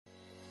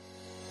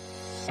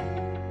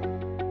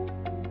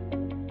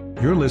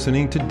You're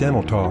listening to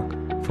Dental Talk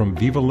from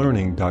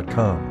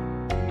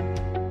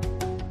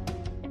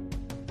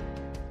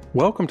VivaLearning.com.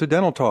 Welcome to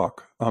Dental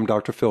Talk. I'm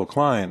Dr. Phil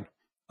Klein.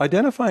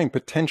 Identifying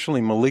potentially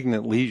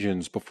malignant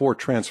lesions before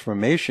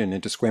transformation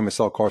into squamous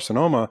cell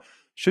carcinoma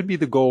should be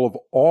the goal of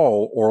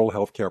all oral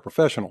healthcare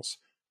professionals.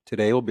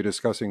 Today, we'll be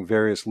discussing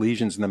various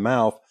lesions in the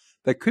mouth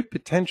that could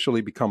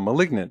potentially become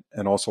malignant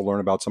and also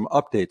learn about some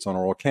updates on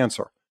oral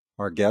cancer.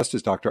 Our guest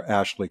is Dr.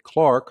 Ashley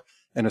Clark,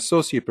 an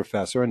associate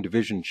professor and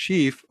division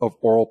chief of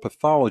oral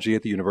pathology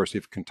at the University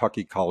of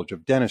Kentucky College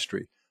of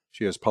Dentistry.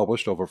 She has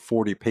published over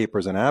 40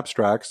 papers and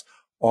abstracts,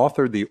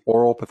 authored the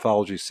oral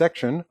pathology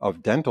section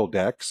of Dental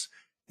Dex,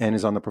 and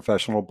is on the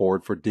professional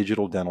board for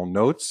Digital Dental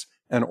Notes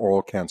and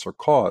Oral Cancer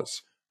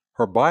Cause.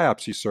 Her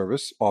biopsy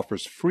service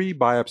offers free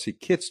biopsy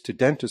kits to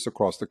dentists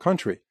across the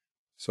country.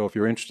 So if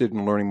you're interested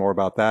in learning more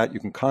about that, you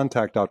can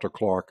contact Dr.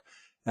 Clark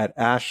at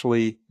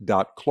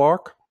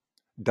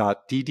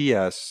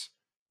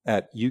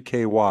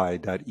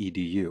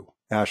ashley.clark.dds@uky.edu.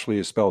 Ashley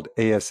is spelled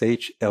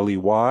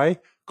A-S-H-L-E-Y.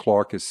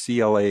 Clark is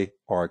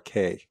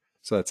C-L-A-R-K.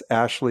 So that's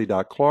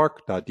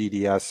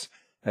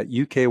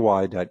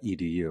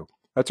ashley.clark.dds@uky.edu.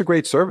 That's a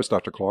great service,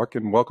 Dr. Clark,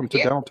 and welcome to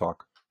Dental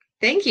Talk.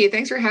 Thank you.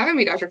 Thanks for having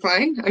me, Dr.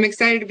 Klein. I'm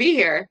excited to be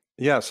here.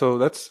 Yeah, so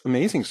that's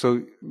amazing.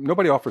 So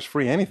nobody offers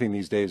free anything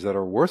these days that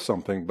are worth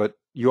something, but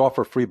you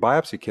offer free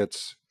biopsy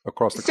kits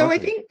across the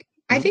country.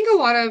 I think a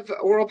lot of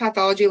oral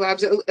pathology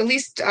labs, at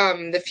least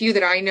the few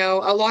that I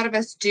know, a lot of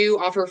us do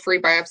offer free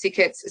biopsy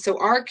kits. So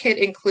our kit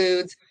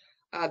includes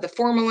the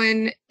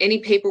formalin,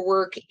 any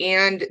paperwork,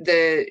 and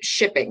the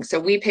shipping. So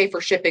we pay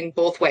for shipping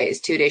both ways,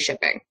 2-day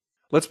shipping.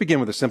 Let's begin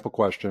with a simple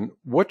question.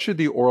 What should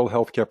the oral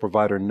healthcare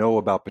provider know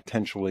about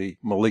potentially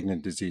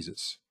malignant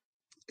diseases?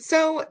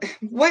 So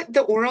what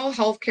the oral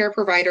healthcare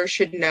provider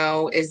should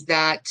know is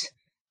that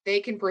they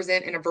can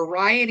present in a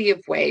variety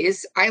of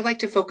ways. I like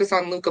to focus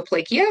on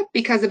leukoplakia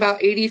because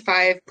about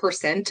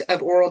 85%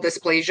 of oral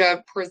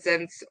dysplasia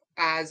presents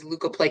as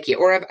leukoplakia,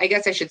 or I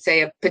guess I should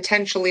say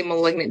potentially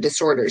malignant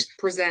disorders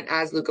present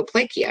as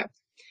leukoplakia.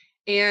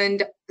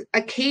 And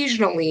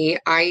occasionally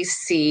I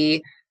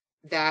see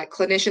that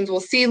clinicians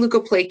will see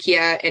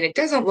leukoplakia and it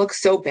doesn't look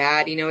so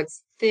bad. You know,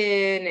 it's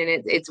thin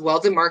and it's well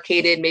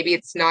demarcated. Maybe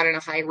it's not in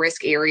a high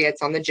risk area.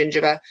 It's on the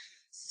gingiva.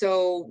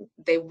 So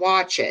they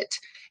watch it.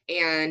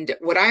 And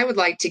what I would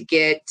like to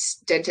get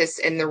dentists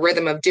in the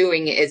rhythm of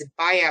doing is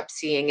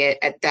biopsying it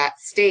at that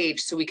stage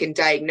so we can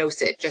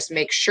diagnose it. Just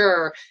make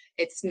sure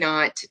it's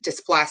not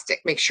dysplastic.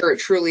 Make sure it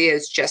truly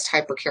is just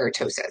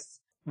hyperkeratosis.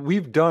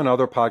 We've done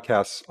other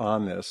podcasts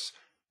on this,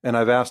 and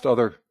I've asked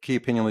other key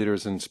opinion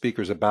leaders and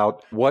speakers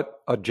about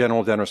what a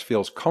general dentist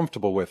feels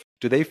comfortable with.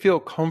 Do they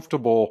feel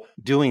comfortable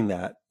doing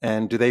that?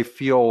 And do they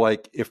feel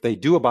like if they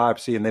do a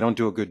biopsy and they don't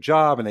do a good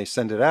job and they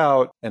send it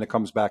out and it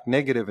comes back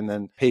negative and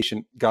then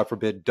patient, God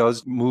forbid,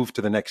 does move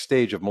to the next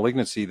stage of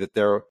malignancy, that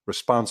they're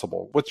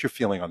responsible? What's your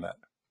feeling on that?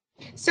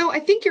 So I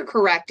think you're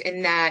correct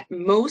in that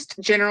most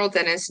general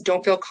dentists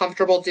don't feel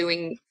comfortable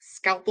doing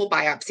scalpel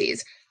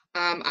biopsies.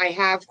 I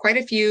have quite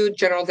a few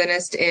general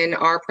dentists in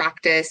our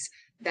practice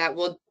that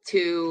will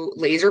do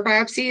laser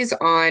biopsies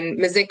on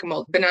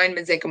benign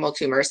mesenchymal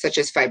tumors, such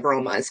as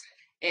fibromas.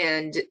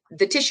 And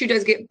the tissue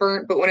does get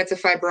burnt, but when it's a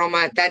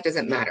fibroma, that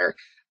doesn't matter.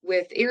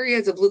 With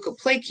areas of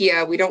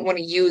leukoplakia, we don't want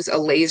to use a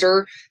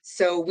laser,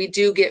 so we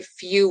do get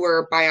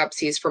fewer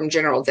biopsies from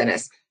general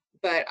dentists.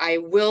 But I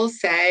will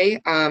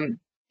say,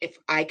 if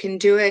I can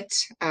do it,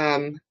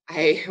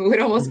 I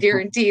would almost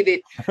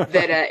guarantee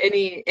that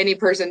any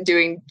person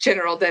doing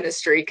general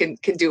dentistry can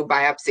do a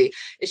biopsy.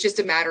 It's just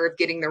a matter of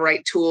getting the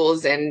right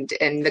tools and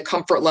the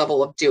comfort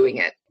level of doing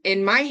it.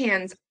 In my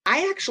hands,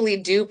 I actually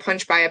do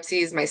punch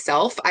biopsies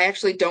myself. I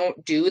actually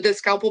don't do the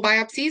scalpel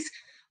biopsies.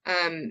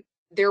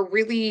 They're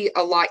really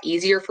a lot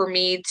easier for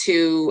me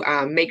to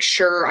make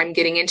sure I'm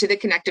getting into the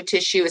connective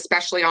tissue,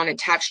 especially on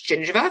attached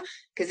gingiva,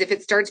 because if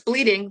it starts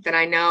bleeding, then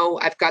I know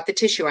I've got the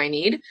tissue I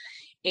need.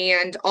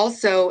 And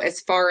also, as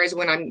far as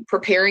when I'm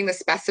preparing the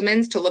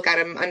specimens to look at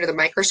them under the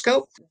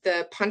microscope,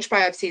 the punch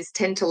biopsies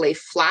tend to lay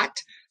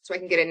flat so I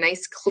can get a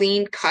nice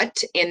clean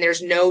cut and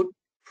there's no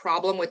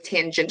problem with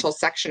tangential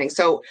sectioning.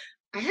 So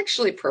I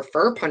actually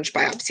prefer punch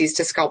biopsies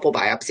to scalpel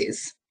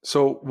biopsies.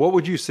 So what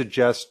would you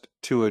suggest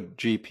to a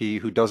GP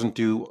who doesn't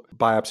do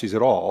biopsies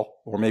at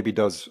all, or maybe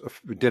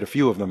did a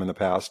few of them in the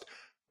past?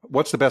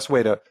 What's the best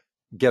way to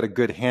get a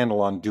good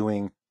handle on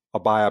doing a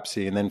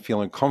biopsy and then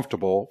feeling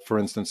comfortable, for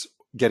instance,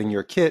 getting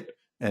your kit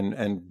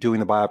and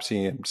doing the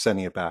biopsy and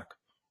sending it back?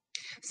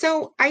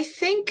 So I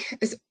think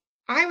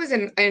I was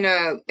in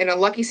a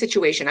lucky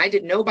situation. I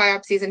did no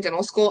biopsies in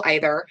dental school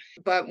either,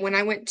 but when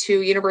I went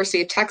to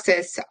University of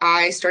Texas,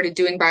 I started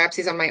doing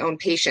biopsies on my own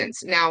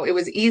patients. Now, it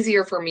was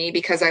easier for me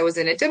because I was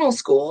in a dental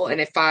school,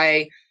 and if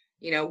I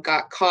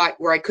got caught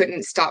where I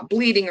couldn't stop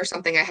bleeding or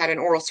something, I had an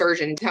oral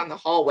surgeon down the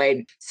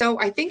hallway. So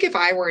I think if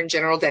I were in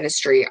general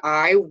dentistry,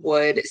 I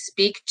would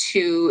speak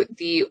to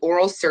the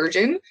oral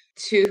surgeon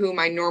to whom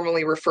I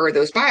normally refer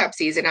those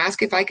biopsies and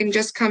ask if I can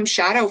just come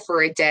shadow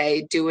for a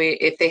day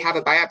if they have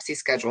a biopsy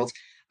scheduled.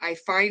 I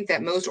find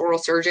that most oral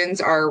surgeons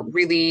are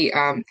really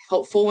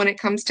helpful when it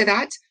comes to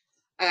that.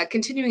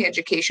 Continuing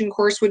education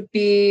course would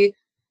be,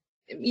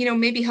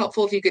 maybe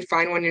helpful if you could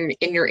find one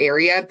in your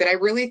area, but I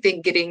really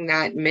think getting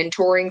that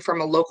mentoring from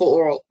a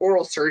local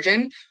oral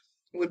surgeon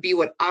would be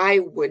what I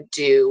would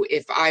do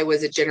if I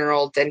was a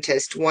general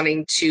dentist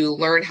wanting to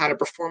learn how to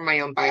perform my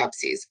own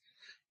biopsies.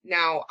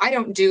 Now, I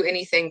don't do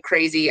anything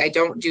crazy. I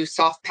don't do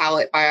soft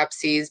palate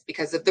biopsies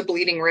because of the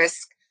bleeding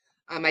risk.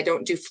 I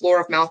don't do floor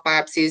of mouth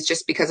biopsies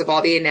just because of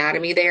all the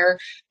anatomy there,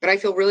 but I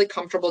feel really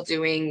comfortable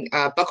doing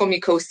buccal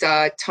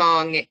mucosa,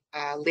 tongue,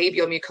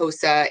 labial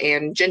mucosa,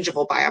 and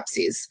gingival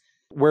biopsies.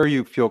 Where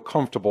you feel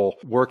comfortable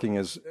working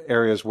is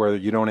areas where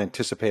you don't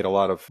anticipate a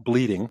lot of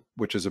bleeding,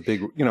 which is a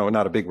big,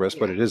 not a big risk,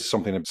 but it is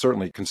something to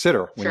certainly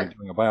consider when you're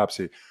doing a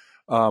biopsy.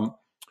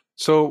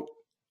 So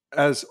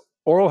as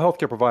oral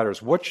healthcare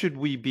providers, what should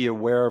we be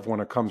aware of when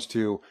it comes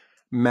to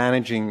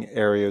managing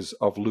areas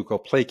of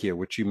leukoplakia,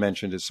 which you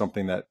mentioned is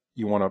something that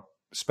you want to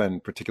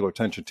spend particular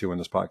attention to in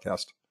this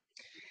podcast?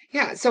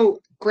 Yeah, so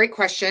great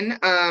question.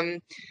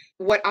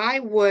 What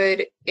I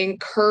would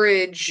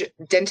encourage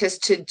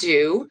dentists to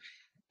do,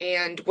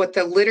 and what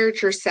the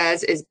literature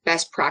says is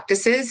best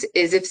practices,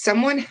 is if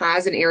someone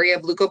has an area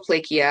of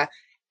leukoplakia,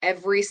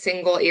 every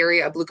single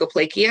area of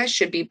leukoplakia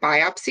should be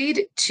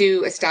biopsied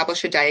to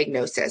establish a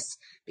diagnosis,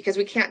 because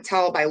we can't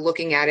tell by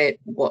looking at it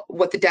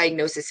what the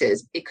diagnosis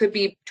is. It could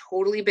be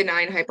totally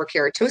benign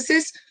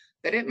hyperkeratosis,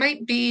 but it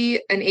might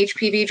be an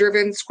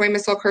HPV-driven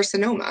squamous cell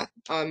carcinoma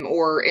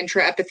or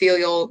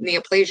intraepithelial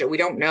neoplasia. We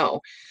don't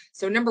know.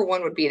 So number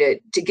one would be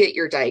to get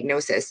your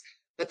diagnosis.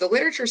 But the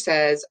literature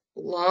says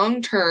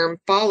long-term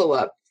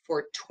follow-up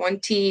for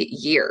 20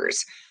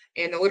 years.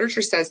 And the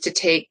literature says to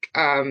take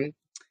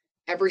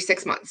every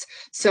 6 months.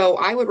 So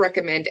I would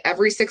recommend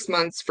every 6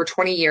 months for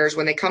 20 years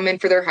when they come in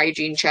for their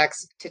hygiene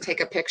checks to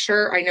take a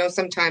picture. I know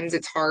sometimes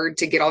it's hard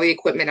to get all the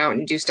equipment out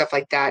and do stuff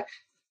like that,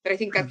 but I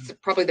think that's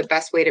probably the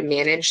best way to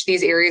manage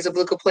these areas of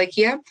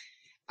leukoplakia.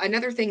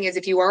 Another thing is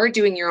if you are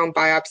doing your own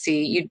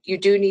biopsy, you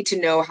do need to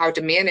know how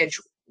to manage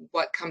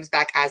what comes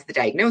back as the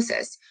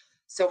diagnosis.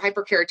 So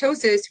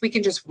hyperkeratosis, we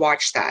can just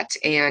watch that.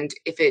 And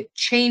if it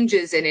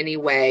changes in any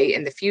way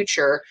in the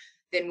future,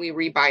 then we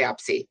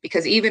rebiopsy,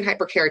 because even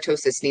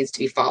hyperkeratosis needs to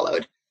be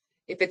followed.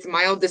 If it's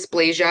mild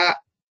dysplasia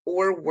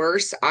or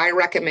worse, I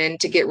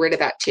recommend to get rid of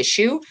that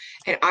tissue.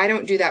 And I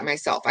don't do that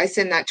myself. I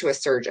send that to a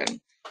surgeon.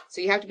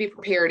 So you have to be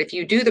prepared. If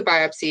you do the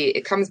biopsy,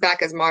 it comes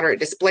back as moderate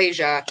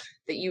dysplasia,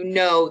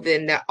 that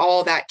then that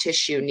all that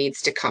tissue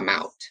needs to come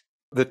out.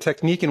 The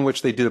technique in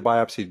which they do the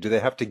biopsy, do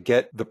they have to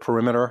get the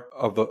perimeter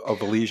of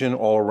the lesion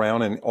all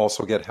around and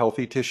also get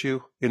healthy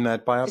tissue in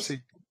that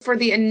biopsy? For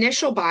the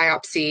initial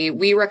biopsy,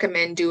 we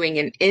recommend doing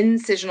an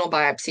incisional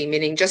biopsy,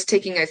 meaning just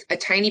taking a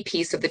tiny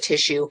piece of the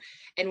tissue.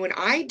 And when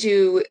I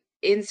do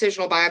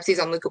incisional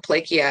biopsies on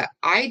leukoplakia,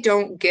 I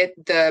don't get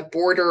the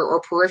border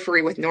or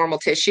periphery with normal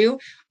tissue.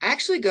 I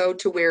actually go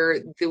to where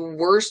the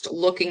worst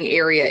looking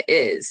area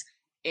is.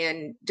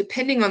 And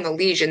depending on the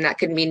lesion, that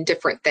can mean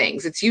different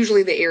things. It's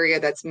usually the area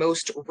that's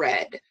most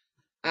red.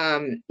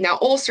 Now,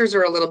 ulcers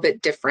are a little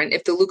bit different.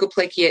 If the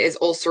leukoplakia is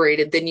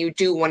ulcerated, then you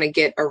do want to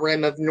get a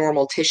rim of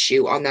normal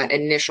tissue on that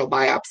initial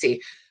biopsy.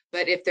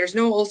 But if there's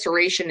no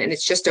ulceration and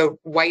it's just a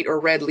white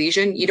or red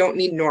lesion, you don't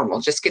need normal.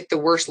 Just get the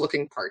worst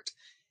looking part.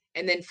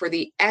 And then for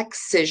the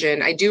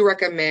excision, I do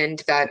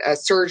recommend that a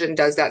surgeon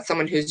does that,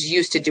 someone who's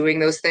used to doing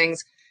those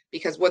things,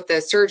 because what the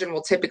surgeon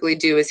will typically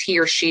do is he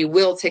or she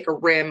will take a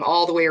rim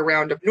all the way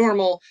around of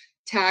normal,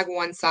 tag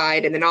one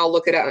side, and then I'll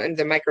look at it under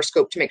the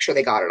microscope to make sure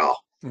they got it all.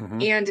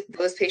 Mm-hmm. And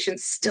those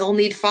patients still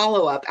need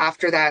follow-up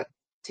after that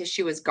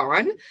tissue is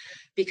gone,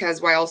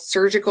 because while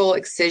surgical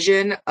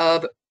excision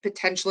of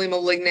potentially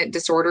malignant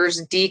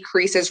disorders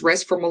decreases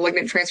risk for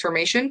malignant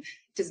transformation, it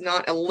does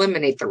not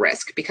eliminate the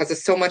risk,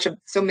 because so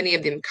many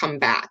of them come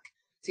back.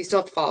 So you still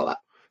have to follow up.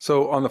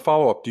 So on the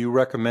follow-up, do you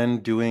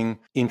recommend doing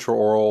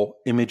intraoral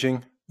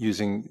imaging,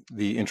 using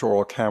the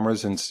intraoral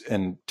cameras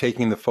and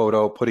taking the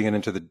photo, putting it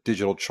into the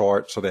digital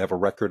chart so they have a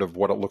record of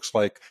what it looks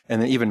like,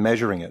 and then even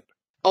measuring it?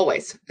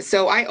 Always.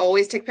 So I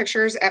always take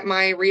pictures at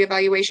my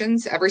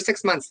reevaluations. Every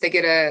 6 months I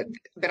get a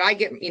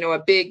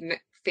big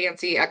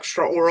fancy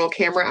extra oral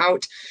camera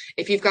out.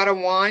 If you've got a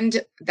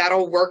wand,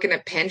 that'll work in a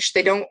pinch.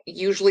 They don't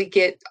usually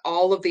get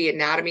all of the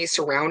anatomy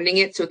surrounding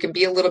it, so it can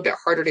be a little bit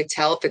harder to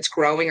tell if it's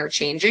growing or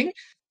changing.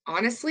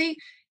 Honestly,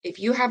 if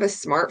you have a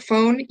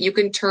smartphone, you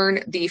can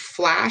turn the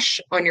flash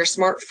on your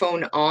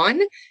smartphone on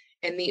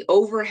and the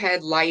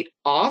overhead light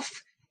off.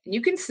 And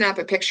you can snap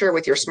a picture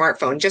with your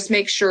smartphone. Just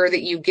make sure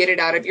that you get it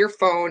out of your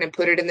phone and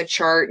put it in the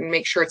chart and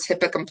make sure it's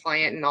HIPAA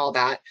compliant and all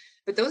that.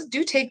 But those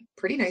do take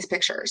pretty nice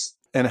pictures.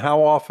 And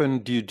how often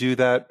do you do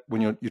that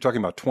when you're talking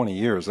about 20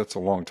 years? That's a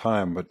long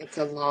time. But it's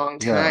a long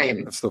time.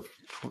 Yeah,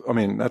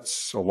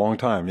 that's a long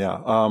time.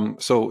 Yeah.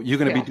 So you're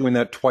going to be doing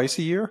that twice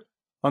a year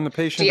on the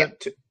patient?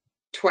 Yeah,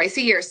 twice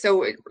a year.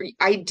 So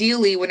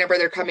ideally, whenever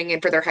they're coming in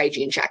for their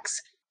hygiene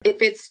checks.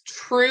 If it's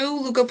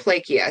true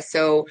leukoplakia,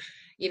 so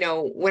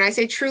when I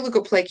say true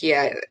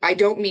leukoplakia, I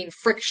don't mean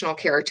frictional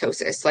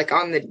keratosis, like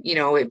on the,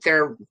 if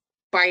they're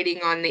biting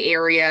on the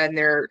area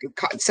and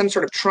some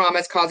sort of trauma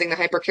is causing the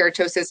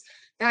hyperkeratosis,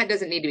 that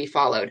doesn't need to be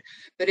followed.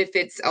 But if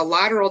it's a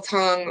lateral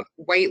tongue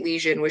white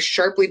lesion with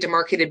sharply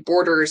demarcated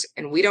borders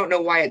and we don't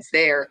know why it's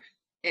there,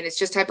 and it's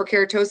just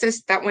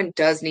hyperkeratosis, that one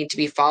does need to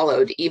be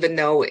followed, even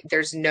though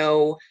there's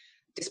no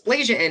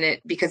dysplasia in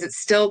it, because it's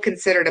still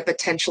considered a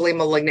potentially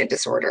malignant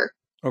disorder.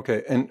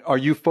 Okay. And are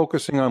you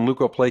focusing on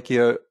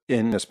leukoplakia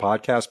in this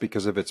podcast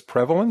because of its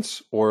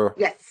prevalence or?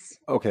 Yes.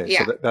 Okay.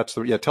 Yeah.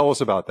 So tell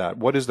us about that.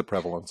 What is the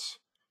prevalence?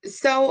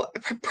 So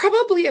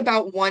probably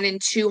about 1 in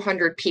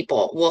 200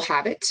 people will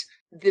have it.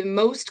 The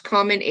most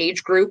common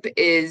age group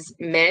is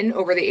men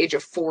over the age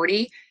of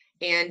 40,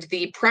 and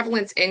the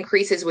prevalence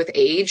increases with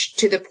age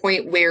to the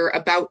point where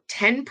about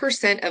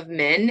 10% of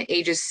men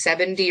ages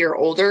 70 or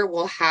older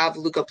will have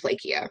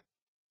leukoplakia.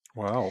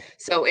 Wow.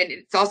 So, and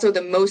it's also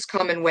the most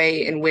common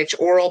way in which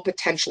oral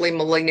potentially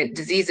malignant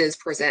diseases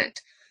present.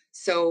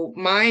 So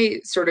my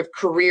sort of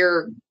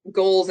career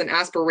goals and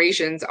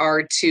aspirations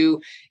are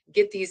to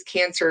get these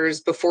cancers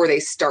before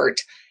they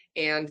start.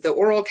 And the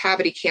oral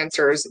cavity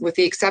cancers, with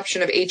the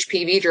exception of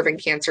HPV-driven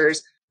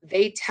cancers,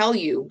 they tell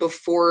you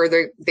before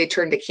they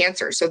turn to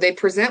cancer. So they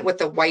present with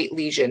a white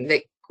lesion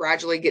that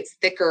gradually gets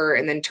thicker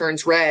and then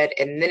turns red,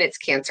 and then it's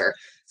cancer.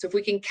 So if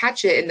we can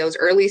catch it in those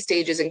early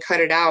stages and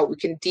cut it out, we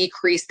can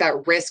decrease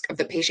that risk of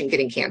the patient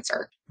getting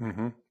cancer.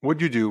 Mm-hmm.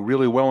 What'd you do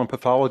really well in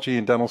pathology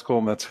in dental school?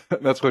 And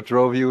that's what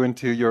drove you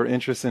into your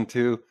interest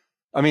into.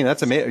 I mean,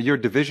 that's amazing. You're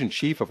division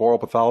chief of oral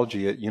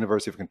pathology at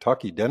University of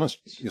Kentucky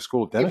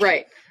School of Dentistry.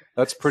 Right.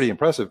 That's pretty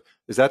impressive.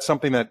 Is that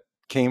something that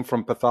came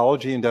from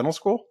pathology in dental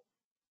school?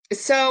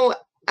 So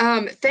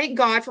thank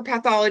God for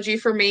pathology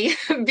for me,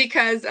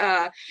 because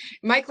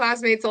my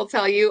classmates will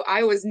tell you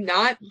I was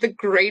not the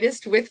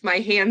greatest with my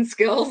hand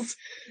skills.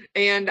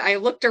 And I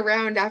looked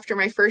around after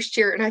my first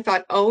year and I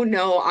thought, oh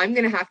no, I'm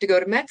going to have to go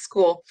to med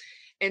school.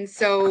 And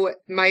so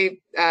my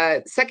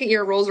second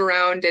year rolls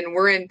around and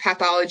we're in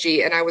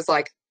pathology, and I was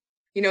like,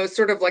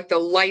 sort of like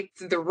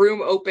the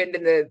room opened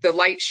and the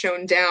light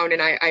shone down,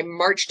 and I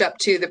marched up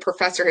to the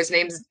professor. His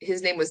name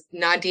was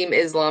Nadim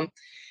Islam.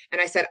 And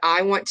I said,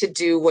 I want to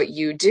do what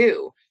you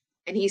do.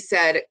 And he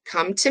said,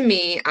 come to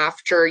me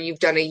after you've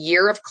done a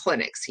year of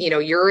clinics.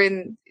 You're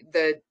in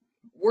the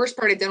worst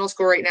part of dental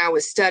school right now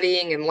is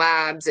studying and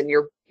labs, and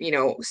you're,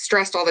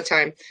 stressed all the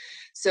time.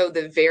 So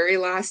the very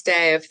last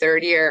day of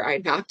third year, I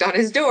knocked on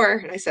his door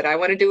and I said, I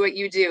want to do what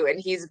you do. And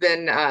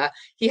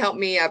he helped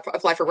me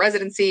apply for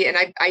residency. And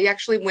I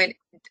actually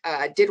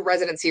did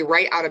residency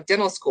right out of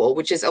dental school,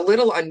 which is a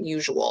little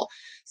unusual.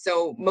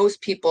 So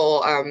most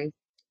people,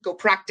 go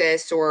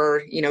practice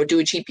or, do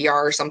a GPR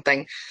or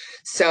something.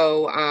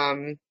 So,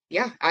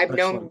 I've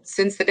known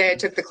since the day I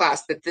took the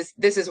class that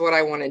this is what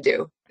I want to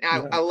do.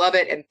 I love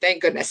it. And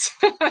thank goodness.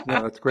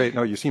 Yeah, that's great.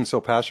 No, you seem so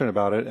passionate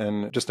about it.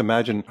 And just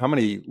imagine how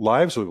many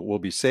lives will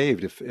be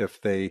saved if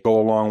they go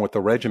along with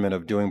the regimen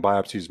of doing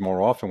biopsies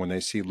more often when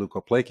they see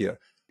leukoplakia.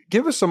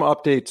 Give us some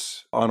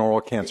updates on oral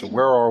cancer.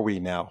 Where are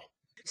we now?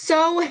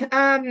 So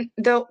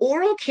the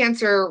oral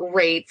cancer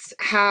rates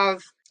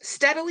have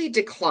steadily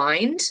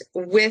declined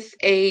with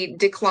a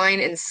decline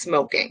in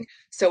smoking.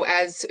 So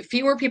as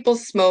fewer people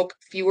smoke,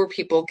 fewer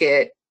people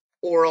get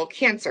oral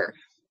cancer.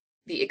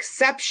 The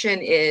exception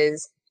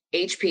is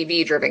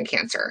HPV-driven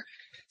cancer.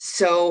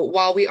 So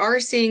while we are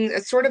seeing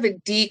a sort of a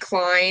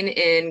decline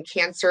in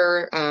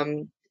cancer,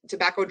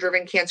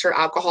 tobacco-driven cancer,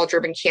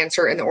 alcohol-driven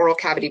cancer in the oral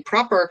cavity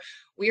proper,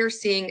 we are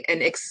seeing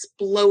an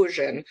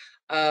explosion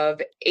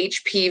of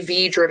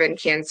HPV-driven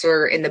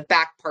cancer in the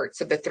back parts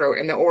of the throat,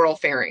 in the oral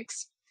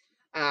pharynx.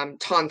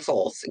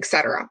 Tonsils,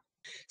 etc.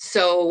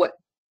 So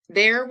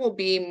there will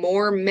be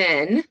more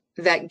men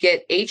that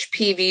get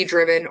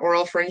HPV-driven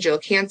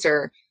oropharyngeal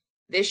cancer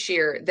this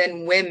year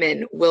than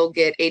women will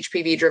get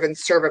HPV-driven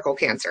cervical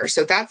cancer.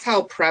 So that's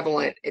how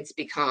prevalent it's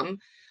become.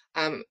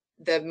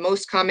 The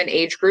most common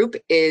age group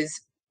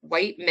is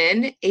white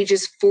men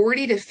ages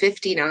 40 to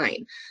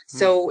 59.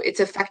 So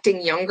it's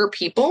affecting younger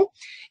people,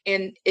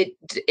 and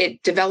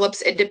it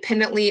develops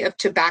independently of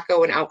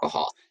tobacco and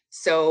alcohol.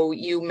 So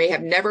you may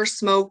have never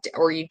smoked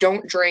or you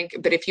don't drink,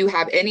 but if you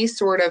have any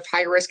sort of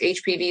high-risk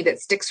HPV that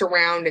sticks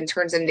around and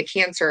turns into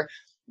cancer,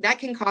 that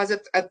can cause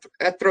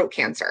a throat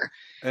cancer.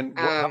 And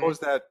how is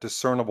that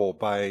discernible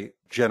by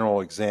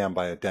general exam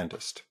by a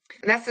dentist?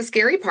 That's the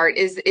scary part,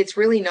 is it's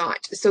really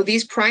not. So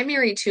these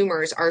primary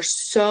tumors are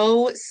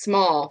so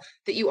small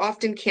that you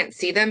often can't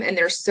see them, and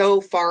they're so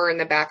far in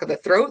the back of the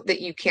throat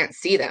that you can't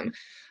see them.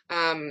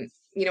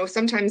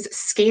 Sometimes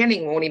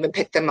scanning won't even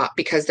pick them up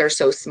because they're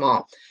so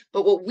small.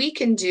 But what we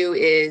can do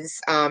is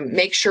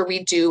make sure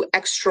we do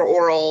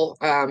extraoral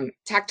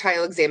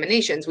tactile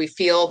examinations. We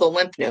feel the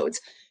lymph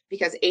nodes,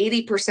 because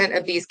 80%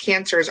 of these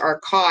cancers are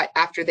caught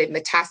after they've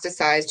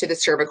metastasized to the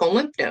cervical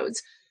lymph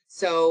nodes.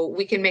 So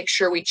we can make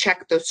sure we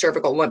check those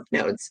cervical lymph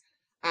nodes.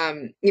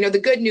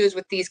 The good news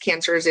with these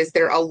cancers is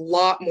they're a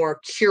lot more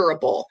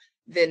curable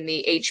than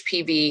the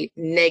HPV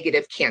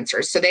negative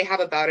cancers. So they have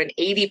about an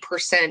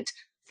 80%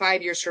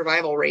 5-year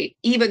survival rate,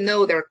 even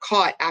though they're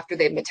caught after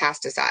they've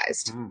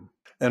metastasized.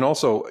 And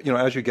also,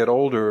 as you get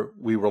older,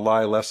 we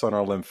rely less on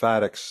our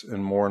lymphatics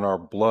and more on our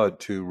blood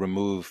to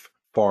remove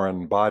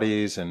foreign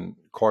bodies and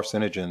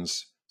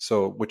carcinogens.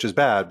 So, which is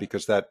bad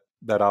because that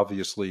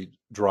obviously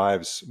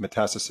drives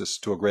metastasis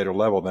to a greater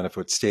level than if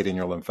it stayed in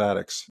your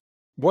lymphatics.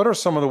 What are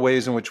some of the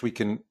ways in which we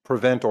can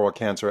prevent oral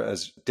cancer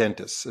as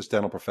dentists, as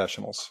dental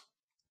professionals?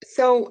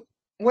 So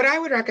what I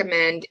would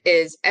recommend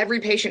is every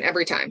patient,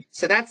 every time.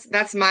 So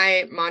that's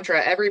my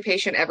mantra, every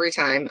patient, every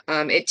time.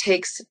 It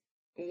takes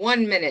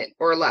 1 minute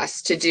or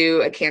less to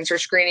do a cancer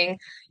screening.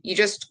 You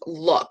just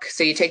look.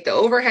 So you take the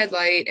overhead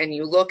light and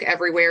you look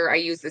everywhere. I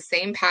use the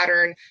same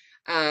pattern.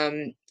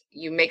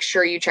 You make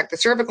sure you check the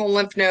cervical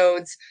lymph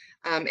nodes,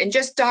 and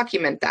just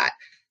document that.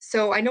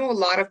 So I know a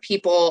lot of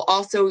people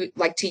also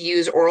like to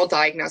use oral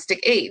diagnostic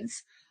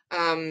aids.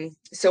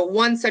 So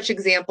one such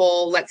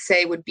example, let's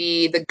say, would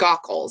be the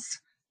Gockles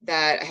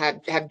that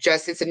have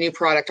just, it's a new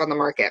product on the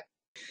market.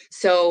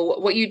 So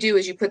what you do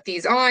is you put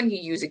these on, you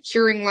use a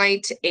curing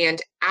light,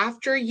 and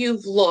after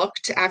you've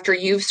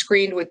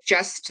screened with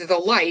just the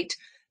light,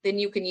 then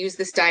you can use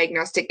this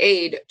diagnostic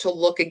aid to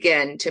look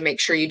again to make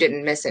sure you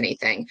didn't miss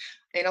anything.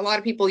 And a lot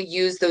of people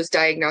use those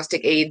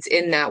diagnostic aids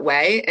in that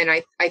way, and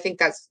I think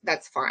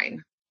that's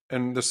fine.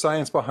 And the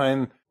science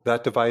behind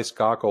that device,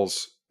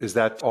 Gockles, is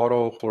that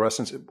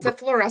autofluorescence? It's a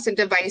fluorescent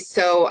device,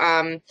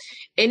 so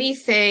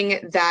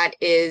anything that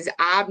is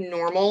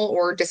abnormal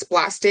or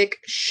dysplastic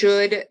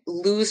should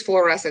lose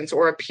fluorescence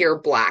or appear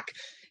black.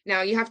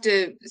 Now, you have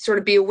to sort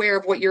of be aware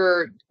of what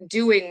you're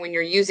doing when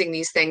you're using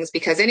these things,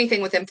 because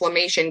anything with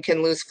inflammation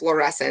can lose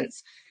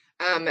fluorescence.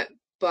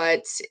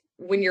 But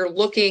when you're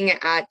looking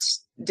at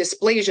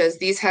dysplasias,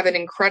 these have an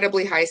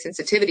incredibly high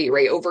sensitivity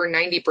rate, over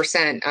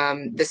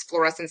 90%. This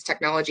fluorescence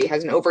technology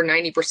has an over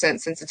 90%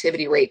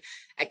 sensitivity rate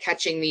at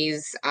catching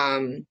these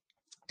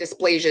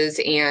dysplasias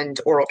and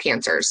oral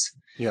cancers.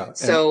 Yeah.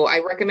 So I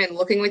recommend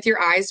looking with your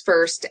eyes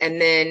first, and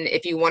then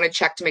if you want to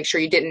check to make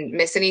sure you didn't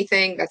miss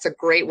anything, that's a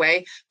great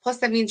way. Plus,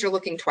 that means you're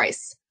looking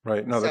twice.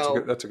 Right. No,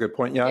 that's a good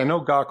point. Yeah, I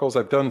know Gockles.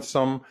 I've done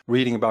some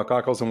reading about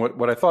Gockles, and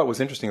what I thought was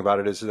interesting about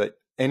it is that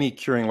any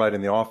curing light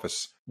in the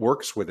office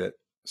works with it.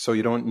 So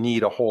you don't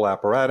need a whole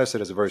apparatus. It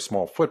has a very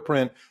small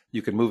footprint.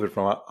 You can move it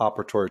from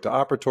operatory to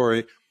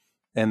operatory,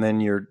 and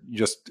then you're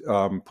just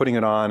putting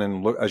it on.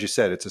 And look, as you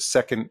said, it's a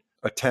second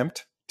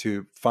attempt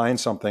to find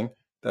something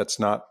that's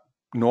not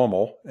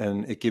normal,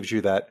 and it gives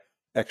you that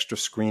extra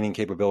screening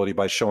capability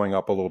by showing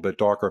up a little bit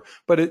darker.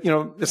 But it's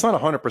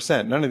not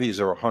 100%. None of these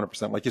are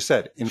 100%. Like you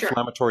said,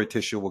 inflammatory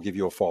tissue will give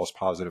you a false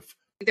positive.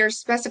 Their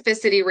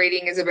specificity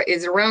rating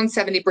is around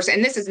 70%.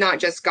 And this is not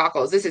just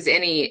Gockles. This is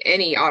any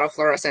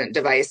autofluorescent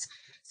device.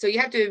 So you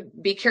have to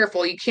be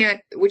careful. You can't,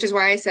 which is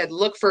why I said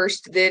look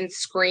first, then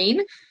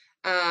screen.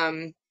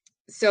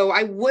 So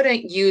I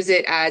wouldn't use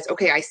it as,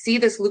 okay, I see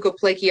this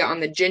leukoplakia on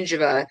the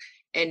gingiva,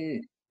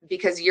 and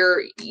because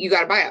you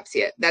got to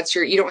biopsy it.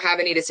 You don't have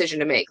any decision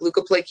to make.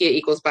 Leukoplakia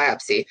equals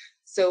biopsy.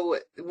 So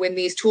when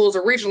these tools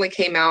originally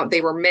came out,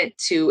 they were meant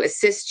to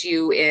assist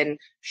you in,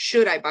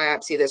 should I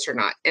biopsy this or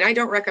not? And I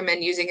don't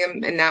recommend using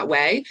them in that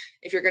way.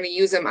 If you're going to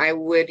use them, I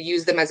would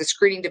use them as a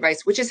screening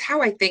device, which is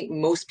how I think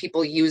most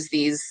people use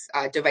these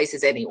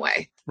devices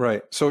anyway.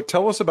 Right. So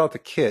tell us about the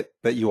kit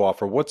that you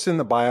offer. What's in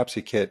the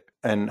biopsy kit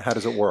and how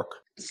does it work?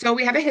 So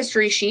we have a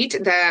history sheet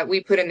that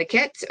we put in the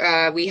kit.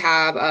 We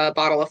have a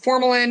bottle of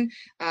formalin.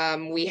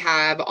 We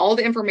have all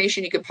the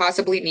information you could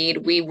possibly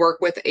need. We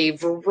work with a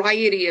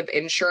variety of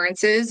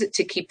insurances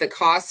to keep the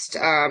cost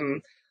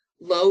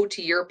low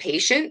to your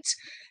patient,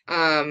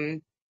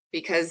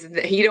 because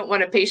you don't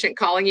want a patient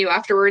calling you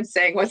afterwards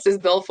saying, what's this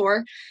bill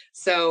for?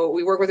 So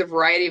we work with a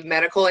variety of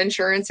medical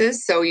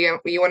insurances. So you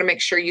want to make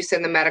sure you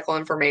send the medical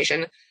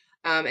information.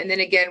 And then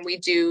again, we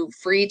do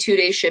free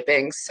 2-day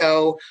shipping.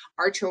 So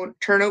our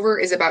turnover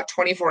is about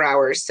 24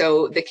 hours.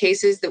 So the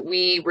cases that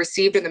we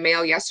received in the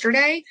mail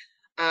yesterday,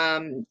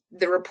 the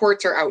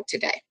reports are out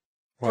today.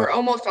 Wow. For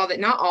almost all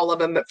not all of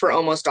them, but for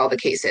almost all the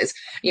cases.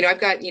 I've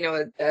got,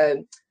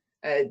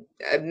 a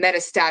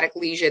metastatic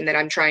lesion that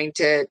I'm trying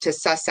to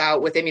suss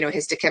out with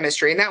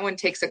immunohistochemistry. And that one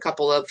takes a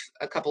couple of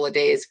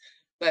days,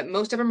 but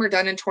most of them are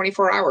done in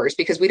 24 hours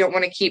because we don't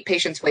want to keep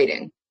patients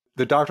waiting.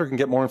 The doctor can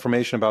get more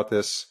information about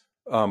this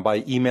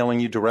by emailing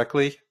you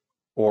directly,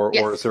 or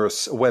is there a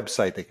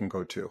website they can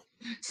go to?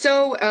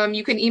 So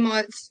you can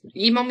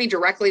email me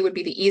directly would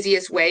be the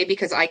easiest way,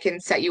 because I can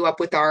set you up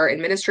with our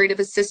administrative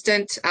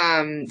assistant,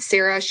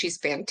 Sarah. She's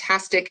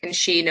fantastic, and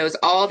she knows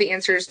all the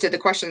answers to the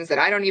questions that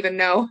I don't even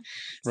know.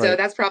 So right.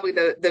 That's probably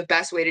the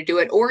best way to do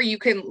it. Or you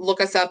can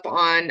look us up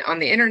on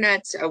the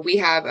internet. We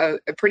have a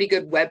pretty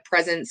good web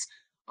presence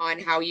on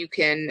how you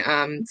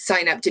can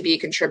sign up to be a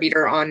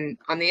contributor on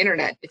the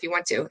internet if you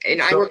want to.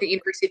 And I work at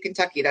University of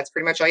Kentucky. That's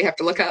pretty much all you have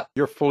to look up.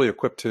 You're fully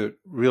equipped to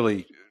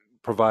really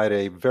provide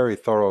a very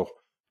thorough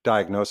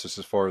diagnosis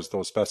as far as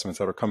those specimens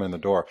that are coming in the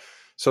door.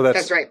 So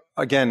that's right.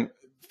 Again,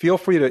 feel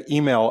free to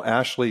email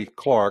Ashley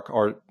Clark,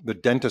 or the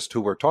dentist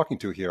who we're talking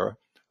to here.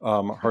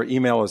 Her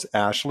email is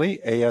Ashley,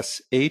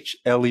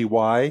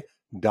 ASHLEY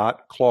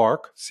 .Clark,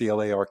 CLARK,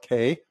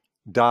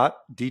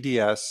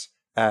 .DDS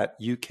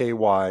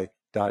 @UKY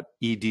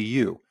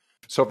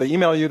So if they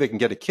email you, they can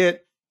get a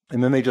kit,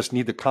 and then they just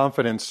need the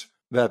confidence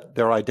that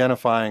they're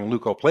identifying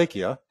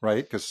leukoplakia,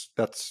 right? Because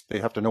they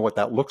have to know what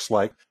that looks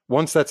like.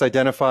 Once that's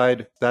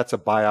identified, that's a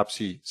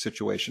biopsy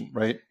situation,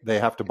 right? They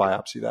have to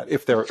biopsy that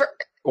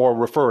or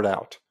refer it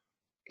out.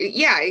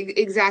 Yeah,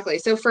 exactly.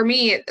 So for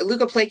me,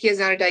 leukoplakia is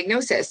not a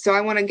diagnosis, so I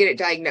want to get it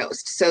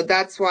diagnosed. So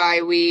that's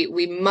why we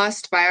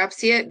must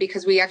biopsy it,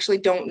 because we actually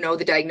don't know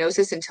the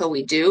diagnosis until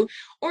we do,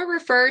 or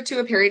refer to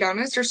a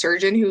periodontist or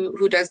surgeon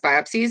who does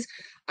biopsies.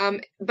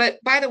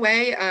 But by the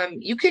way,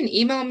 you can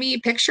email me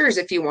pictures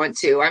if you want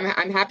to.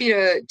 I'm happy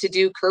to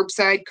do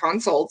curbside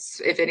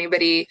consults if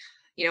anybody,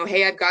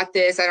 hey, I've got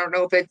this. I don't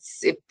know if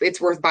it's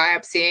worth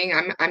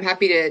biopsying. I'm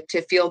happy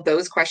to field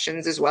those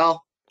questions as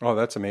well. Oh,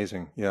 that's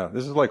amazing. Yeah.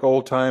 This is like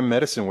old time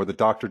medicine where the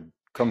doctor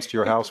comes to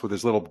your house with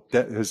his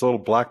little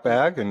black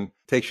bag and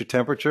takes your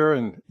temperature,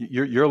 and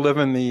you're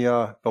living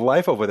the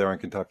life over there in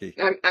Kentucky.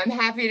 I'm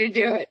happy to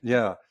do it.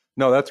 Yeah.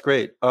 No, that's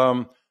great.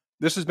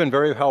 This has been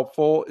very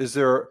helpful. Is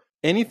there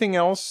anything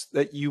else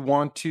that you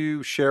want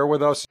to share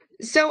with us?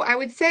 So I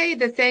would say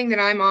the thing that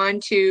I'm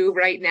on to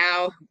right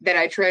now that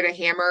I try to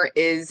hammer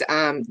is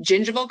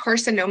gingival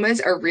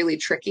carcinomas are really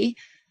tricky.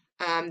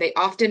 They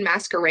often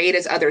masquerade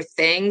as other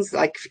things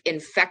like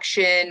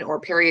infection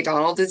or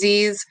periodontal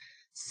disease.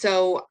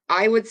 So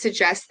I would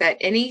suggest that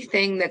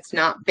anything that's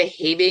not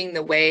behaving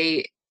the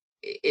way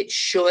it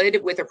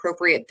should with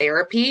appropriate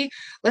therapy,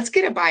 let's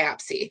get a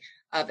biopsy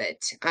of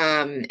it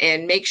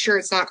and make sure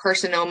it's not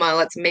carcinoma.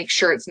 Let's make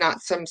sure it's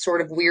not some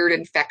sort of weird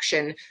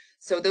infection.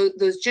 So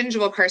those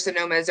gingival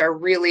carcinomas are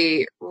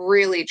really,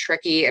 really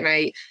tricky. And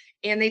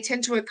they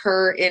tend to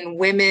occur in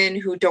women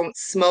who don't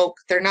smoke.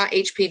 They're not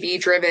HPV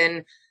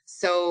driven.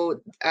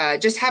 So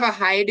just have a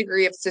high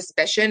degree of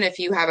suspicion if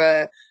you have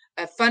a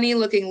funny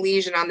looking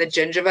lesion on the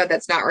gingiva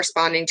that's not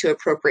responding to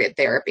appropriate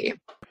therapy.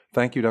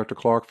 Thank you, Dr.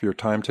 Clark, for your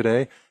time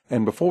today.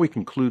 And before we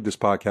conclude this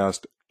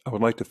podcast, I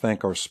would like to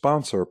thank our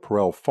sponsor,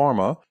 Perel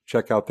Pharma.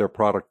 Check out their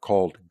product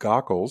called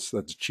Goccles.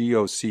 That's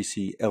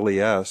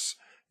Goccles.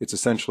 It's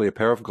essentially a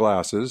pair of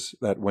glasses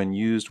that, when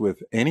used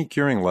with any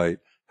curing light,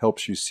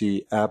 helps you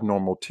see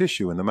abnormal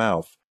tissue in the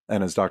mouth.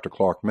 And as Dr.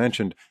 Clark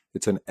mentioned,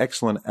 it's an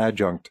excellent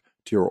adjunct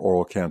to your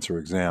oral cancer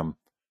exam.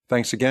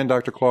 Thanks again,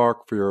 Dr.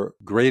 Clark, for your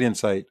great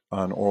insight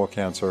on oral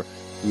cancer.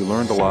 We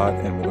learned a lot,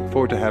 and we look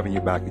forward to having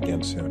you back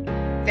again soon.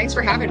 Thanks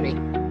for having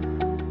me.